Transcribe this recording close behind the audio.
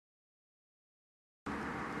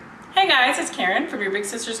Hey guys, it's Karen from Your Big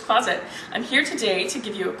Sister's Closet. I'm here today to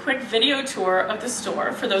give you a quick video tour of the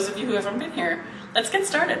store for those of you who haven't been here. Let's get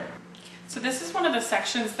started. So this is one of the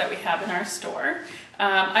sections that we have in our store.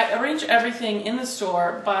 I arrange everything in the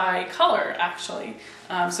store by color, actually.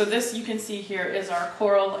 So this you can see here is our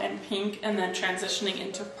coral and pink, and then transitioning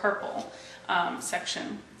into purple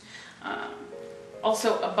section.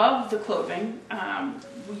 Also above the clothing,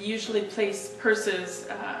 we usually place purses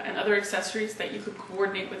and other accessories that you could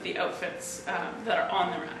coordinate with the outfits that are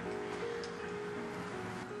on the rack.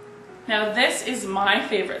 Now this is my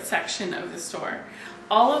favorite section of the store.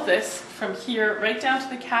 All of this, from here right down to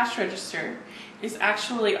the cash register, is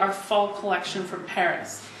actually our fall collection from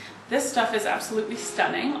Paris. This stuff is absolutely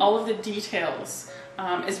stunning. All of the details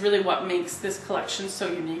is really what makes this collection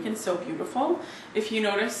so unique and so beautiful. If you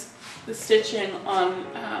notice the stitching on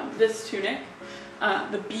this tunic,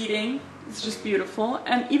 the beading is just beautiful,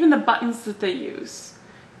 and even the buttons that they use.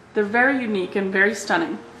 They're very unique and very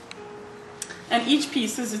stunning. And each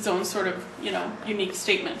piece is its own sort of, unique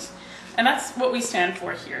statement. And that's what we stand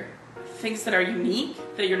for here. Things that are unique,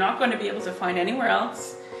 that you're not going to be able to find anywhere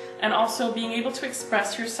else, and also being able to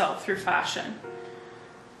express yourself through fashion.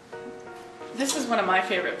 This is one of my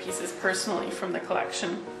favorite pieces personally from the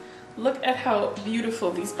collection. Look at how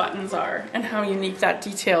beautiful these buttons are and how unique that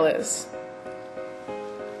detail is.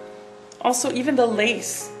 Also, even the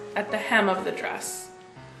lace at the hem of the dress.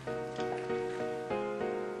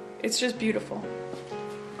 It's just beautiful.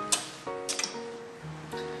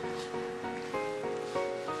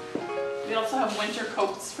 We also have winter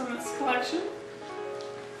coats from this collection,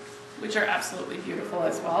 which are absolutely beautiful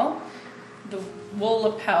as well. The wool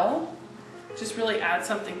lapel just really adds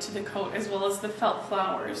something to the coat, as well as the felt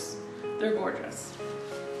flowers. They're gorgeous.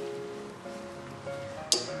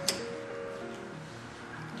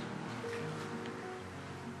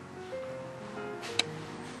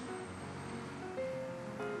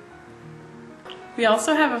 We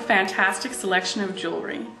also have a fantastic selection of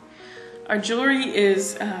jewelry. Our jewelry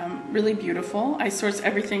is really beautiful. I source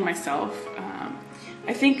everything myself.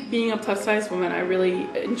 I think being a plus size woman, I really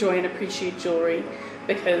enjoy and appreciate jewelry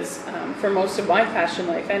because for most of my fashion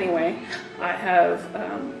life anyway, I have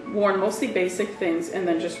worn mostly basic things and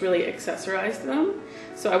then just really accessorized them.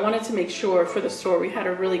 So I wanted to make sure for the store we had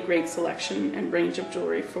a really great selection and range of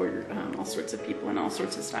jewelry for all sorts of people and all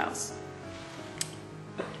sorts of styles.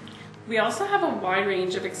 We also have a wide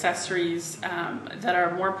range of accessories that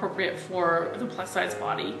are more appropriate for the plus size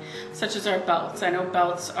body, such as our belts. I know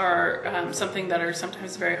belts are something that are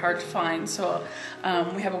sometimes very hard to find, so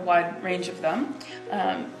we have a wide range of them.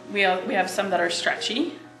 We have some that are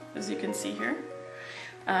stretchy, as you can see here.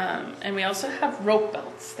 And we also have rope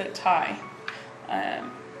belts that tie.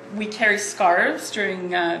 We carry scarves during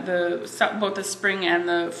both the spring and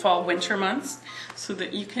the fall winter months, so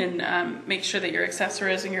that you can make sure that you're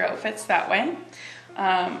accessorizing your outfits that way.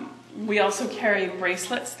 We also carry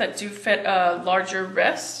bracelets that do fit a larger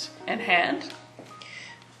wrist and hand.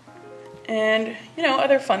 And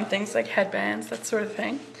other fun things like headbands, that sort of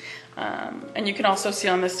thing. And you can also see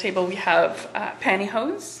on this table we have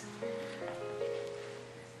pantyhose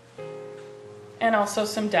and also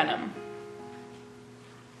some denim.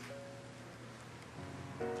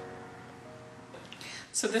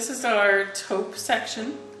 So this is our taupe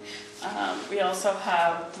section. We also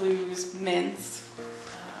have blues, mints,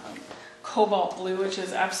 cobalt blue, which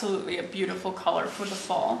is absolutely a beautiful color for the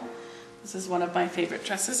fall. This is one of my favorite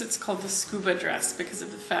dresses. It's called the scuba dress because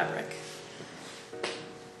of the fabric.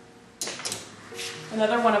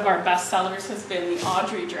 Another one of our best sellers has been the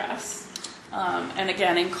Audrey dress. And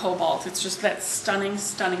again, in cobalt, it's just that stunning,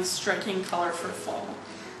 stunning, striking color for fall.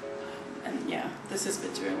 And yeah, this has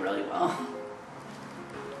been doing really well.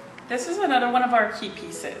 This is another one of our key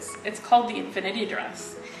pieces. It's called the Infinity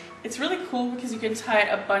dress. It's really cool because you can tie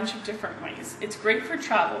it a bunch of different ways. It's great for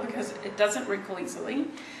travel because it doesn't wrinkle easily,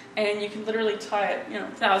 and you can literally tie it,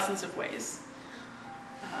 thousands of ways.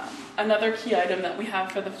 Another key item that we have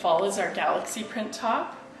for the fall is our galaxy print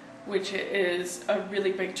top, which is a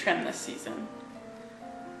really big trend this season.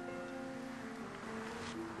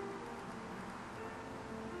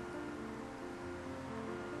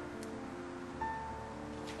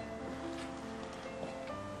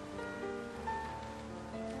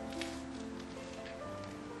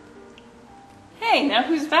 Hey, now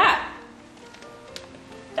who's that?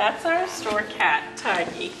 That's our store cat,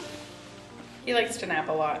 Tiggy. He likes to nap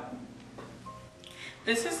a lot.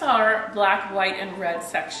 This is our black, white, and red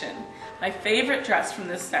section. My favorite dress from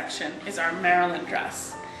this section is our Maryland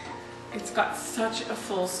dress. It's got such a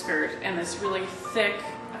full skirt and this really thick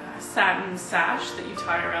satin sash that you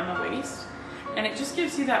tie around the waist. And it just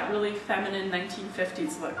gives you that really feminine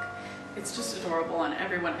 1950s look. It's just adorable on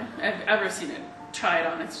everyone I've ever seen it. Try it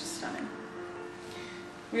on, it's just stunning.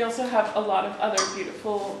 We also have a lot of other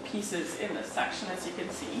beautiful pieces in this section, as you can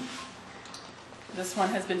see. This one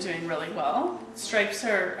has been doing really well. Stripes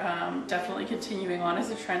are definitely continuing on as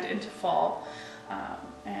a trend into fall,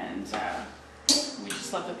 and we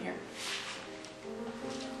just love them here.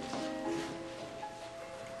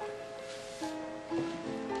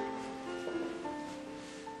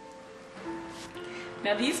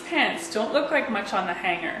 Now these pants don't look like much on the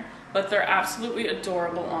hanger, but they're absolutely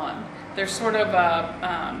adorable on. They're sort of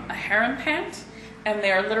a harem pant, and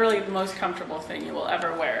they are literally the most comfortable thing you will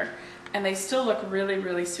ever wear. And they still look really,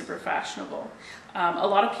 really super fashionable. A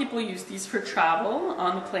lot of people use these for travel,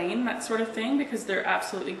 on the plane, that sort of thing, because they're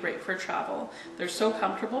absolutely great for travel. They're so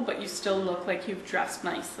comfortable, but you still look like you've dressed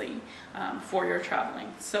nicely for your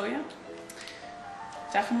traveling. So yeah,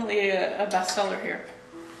 definitely a bestseller here.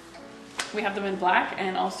 We have them in black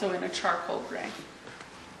and also in a charcoal gray.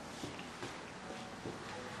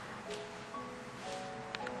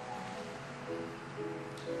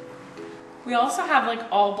 We also have like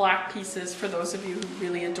all black pieces for those of you who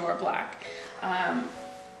really adore black.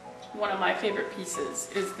 One of my favorite pieces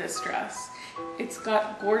is this dress. It's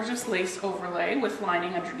got gorgeous lace overlay with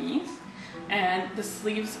lining underneath, and the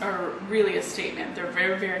sleeves are really a statement. They're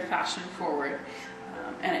very, very fashion forward,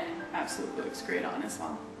 and it absolutely looks great on as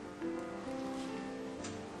well.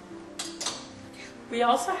 We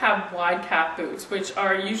also have wide calf boots, which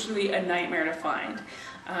are usually a nightmare to find.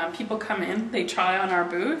 People come in, they try on our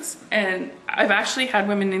boots, and I've actually had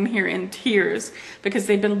women in here in tears because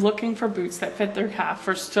they've been looking for boots that fit their calf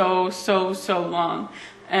for so long.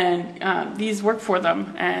 And these work for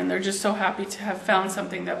them, and they're just so happy to have found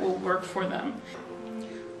something that will work for them.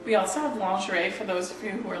 We also have lingerie for those of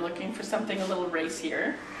you who are looking for something a little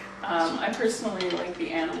racier. I personally like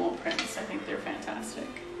the animal prints. I think they're fantastic.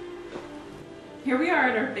 Here we are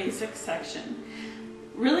at our basics section.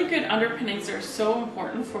 Really good underpinnings are so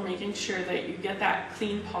important for making sure that you get that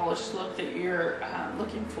clean, polished look that you're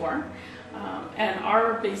looking for. And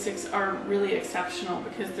our basics are really exceptional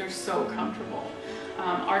because they're so comfortable.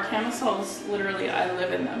 Our camisoles, literally, I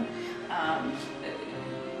live in them.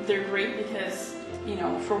 They're great because, you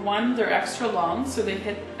know, for one, they're extra long, so they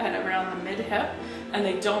hit at around the mid-hip, and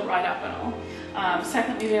they don't ride up at all.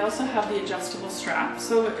 Secondly, they also have the adjustable strap,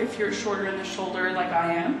 so if you're shorter in the shoulder like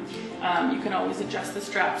I am, you can always adjust the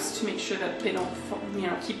straps to make sure that they don't, you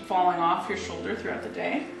know, keep falling off your shoulder throughout the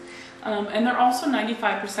day. And they're also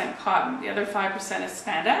 95% cotton. The other 5% is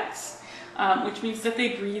spandex, which means that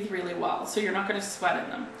they breathe really well, so you're not going to sweat in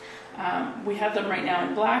them. We have them right now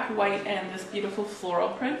in black, white, and this beautiful floral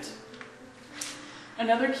print.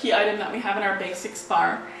 Another key item that we have in our basics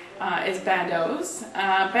bar is bandeaus.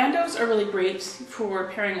 Bandeaus are really great for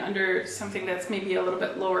pairing under something that's maybe a little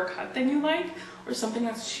bit lower cut than you like, or something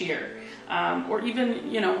that's sheer. Or even,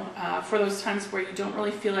 you know, for those times where you don't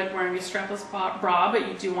really feel like wearing a strapless bra, but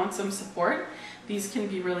you do want some support, these can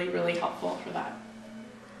be really, really helpful for that.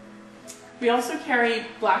 We also carry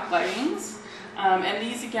black leggings, and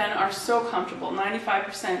these again are so comfortable.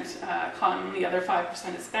 95% cotton, the other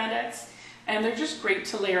 5% is spandex. And they're just great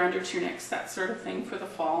to layer under tunics, that sort of thing for the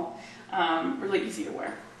fall. Really easy to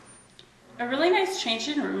wear. A really nice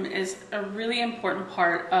changing room is a really important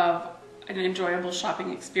part of an enjoyable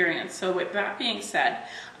shopping experience. So with that being said,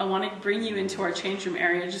 I want to bring you into our change room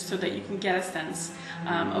area just so that you can get a sense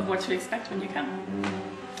of what to expect when you come.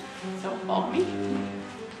 So follow me.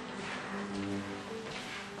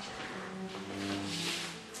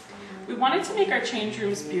 We wanted to make our change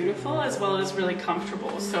rooms beautiful as well as really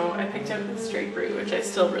comfortable, so I picked out this drapery, which I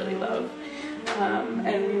still really love.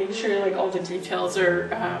 And we make sure like all the details are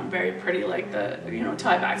very pretty, like the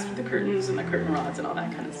tie backs with the curtains and the curtain rods and all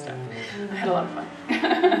that kind of stuff. I had a lot of fun.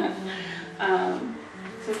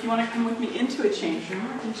 So if you want to come with me into a change room,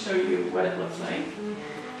 I can show you what it looks like.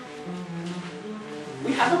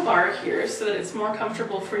 We have a bar here so that it's more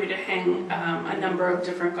comfortable for you to hang a number of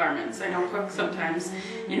different garments. I know sometimes,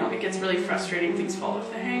 it gets really frustrating, things fall off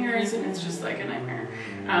the hangers and it's just like a nightmare.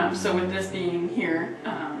 So with this being here,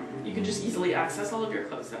 you can just easily access all of your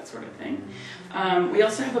clothes, that sort of thing. We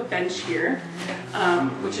also have a bench here,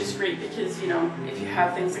 which is great because, if you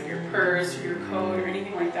have things like your purse or your coat or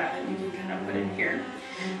anything like that, then you can kind of put it here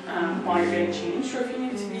while you're getting changed, or if you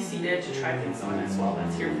need to be seated to try things on as well,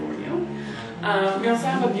 that's here for you. We also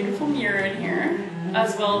have a beautiful mirror in here,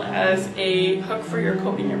 as well as a hook for your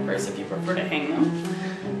coat and your purse if you prefer to hang them.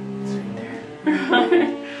 It's right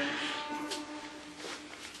there.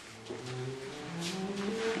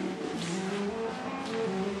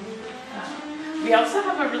 We also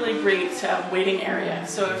have a really really great waiting area.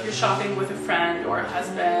 So if you're shopping with a friend or a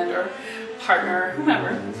husband or partner,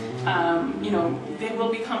 whomever, you know, they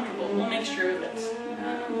will be comfortable. We'll make sure of it.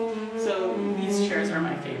 So these chairs are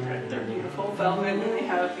my favorite. They're beautiful velvet, and they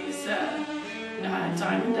have these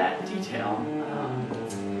diamondette detail.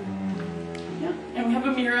 Yeah, and we have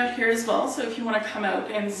a mirror out here as well, so if you want to come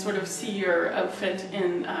out and sort of see your outfit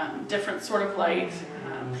in different sort of light,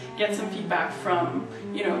 get some feedback from,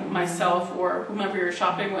 you know, myself or whomever you're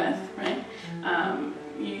shopping with, right?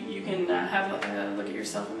 You can have a look at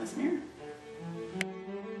yourself in this mirror.